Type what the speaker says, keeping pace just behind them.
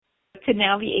to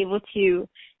now be able to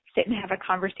sit and have a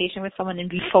conversation with someone and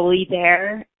be fully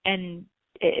there, and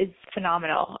it is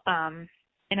phenomenal.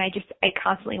 And I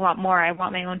constantly want more. I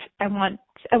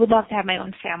would love to have my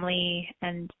own family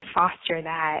and foster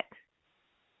that.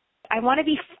 I want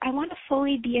to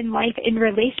fully be in life in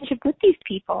relationship with these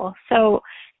people. So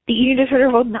the eating disorder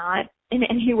will not in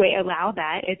any way allow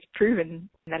that. It's proven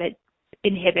that it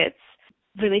inhibits.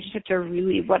 Relationships are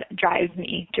really what drives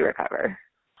me to recover.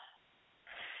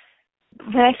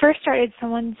 When I first started,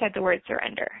 someone said the word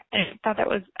surrender, and I thought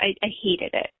I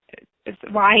hated it.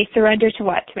 Why surrender to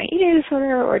what? To my eating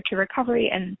disorder or to recovery?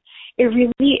 And it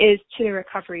really is to the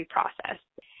recovery process.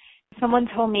 Someone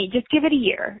told me, just give it a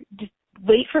year. Just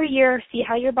wait for a year, see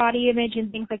how your body image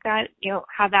and things like that,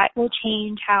 how that will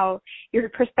change, how your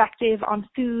perspective on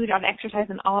food, on exercise,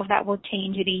 and all of that will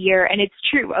change in a year. And it's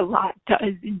true, a lot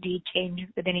does indeed change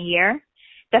within a year.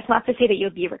 That's not to say that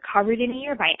you'll be recovered in a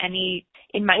year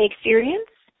in my experience,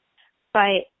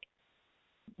 but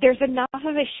there's enough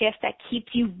of a shift that keeps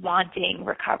you wanting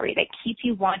recovery, that keeps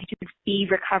you wanting to be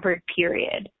recovered,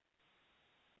 period.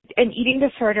 An eating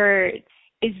disorder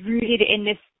is rooted in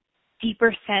this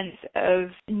deeper sense of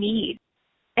need.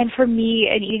 And for me,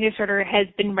 an eating disorder has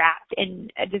been wrapped in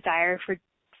a desire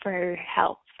for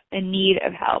help, a need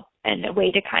of help, and a way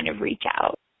to kind of reach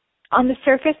out. On the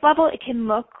surface level, it can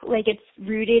look like it's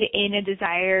rooted in a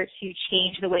desire to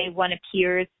change the way one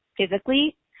appears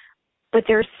physically, but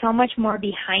there's so much more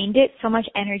behind it, so much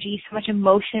energy, so much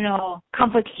emotional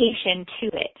complication to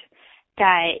it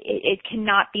that it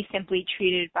cannot be simply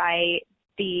treated by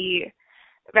the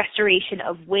restoration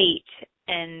of weight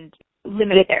and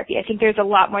limited therapy. I think there's a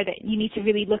lot more that you need to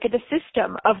really look at the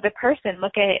system of the person,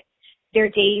 look at their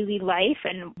daily life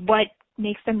and what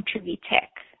makes them truly tick.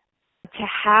 To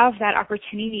have that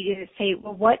opportunity to say,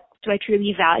 well, what do I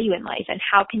truly value in life, and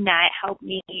how can that help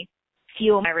me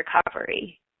fuel my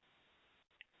recovery?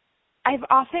 I've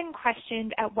often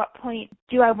questioned, at what point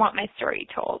do I want my story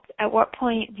told? At what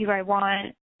point do I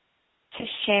want to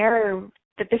share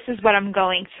that this is what I'm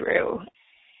going through?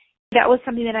 That was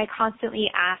something that I constantly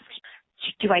asked.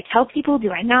 Do I tell people?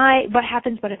 Do I not? What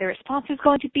happens? What are the responses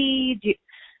going to be?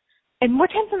 And more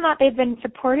times than not, they've been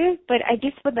supportive, but I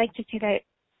just would like to say that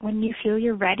when you feel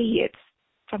you're ready, it's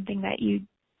something that you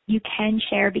can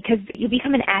share, because you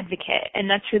become an advocate, and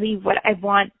that's really what I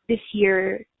want this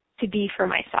year to be for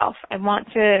myself. I want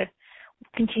to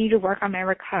continue to work on my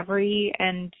recovery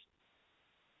and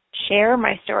share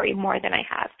my story more than I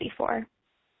have before.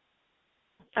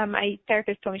 My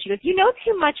therapist told me, she goes, you know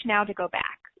too much now to go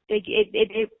back.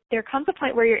 There comes a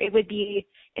point where it would be,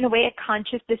 in a way, a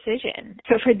conscious decision.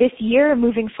 So for this year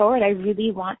moving forward, I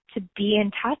really want to be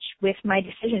in touch with my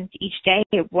decisions each day.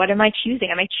 What am I choosing?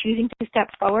 Am I choosing to step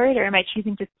forward, or am I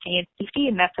choosing to stay in safety?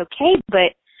 And that's okay,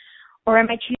 or am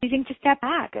I choosing to step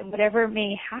back, and whatever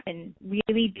may happen,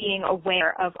 really being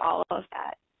aware of all of that.